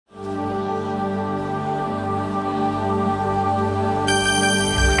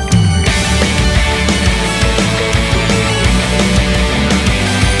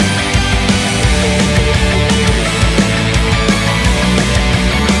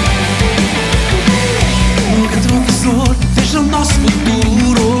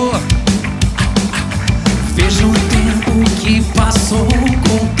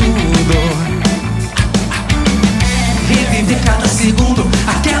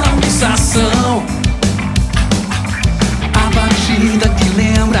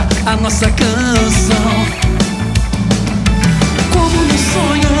nossa canção. Como num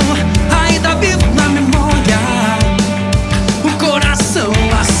sonho, ainda vivo na memória. O coração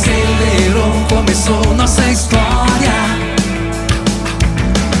acelerou, começou nossa história.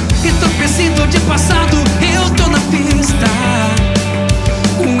 E tropecinho de passado, eu tô na pista,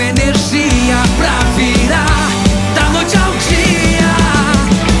 com energia pra virar da noite ao dia.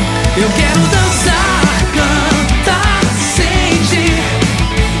 Eu quero dançar, cantar, sentir.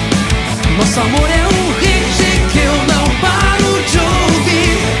 Nosso amor é um hit que eu não paro de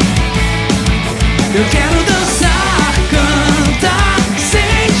ouvir. Eu quero dançar, cantar,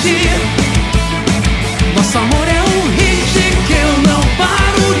 sentir. Nosso amor é um hit que eu não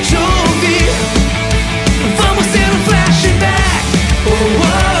paro de ouvir. Vamos ter um flashback. Oh,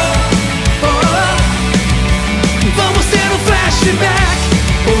 oh, oh. Vamos ter um flashback.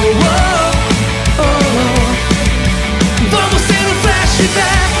 Oh, oh, oh. Vamos ter um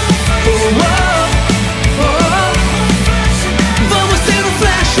flashback. Oh, oh, oh. Vamos ter um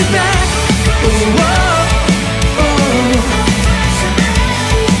flashback. Oh, oh, oh.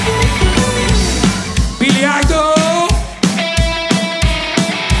 Billy Idol.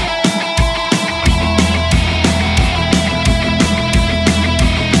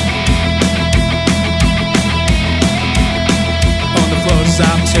 On the floors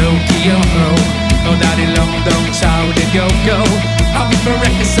of Tokyo, oh daddy London, how they go. I'll be for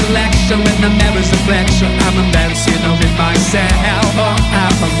record selection when the mirror's reflection. I'm dancing with myself. Oh,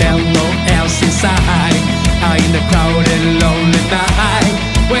 I'm on there, no else inside. In the crowded, lonely night.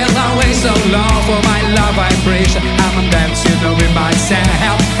 Well, I wait so long for my love vibration. I'm dancing with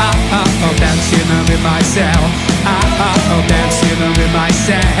myself. Oh, dancing with myself. Oh, dancing with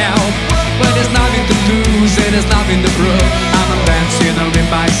myself. But there's nothing to lose and there's nothing to prove. I'm dancing with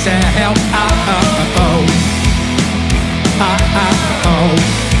myself. Oh, oh, oh.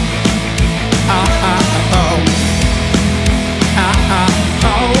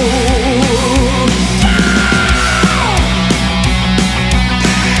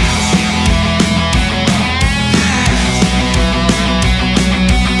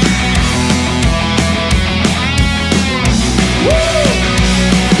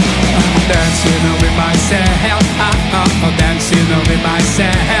 Dancing with myself, dancing with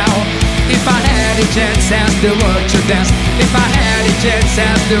myself. If I had a chance, ask the world to dance. If I had a chance,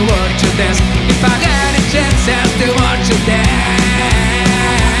 ask the world to dance. If I had a chance, ask the world to dance.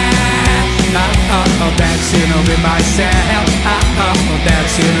 Dancing with myself,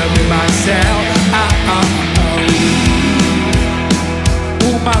 dancing with myself.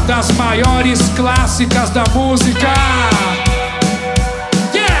 Uma das maiores clássicas da música.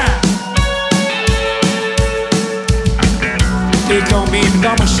 Take on me, me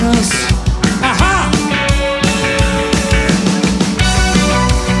dá uma chance.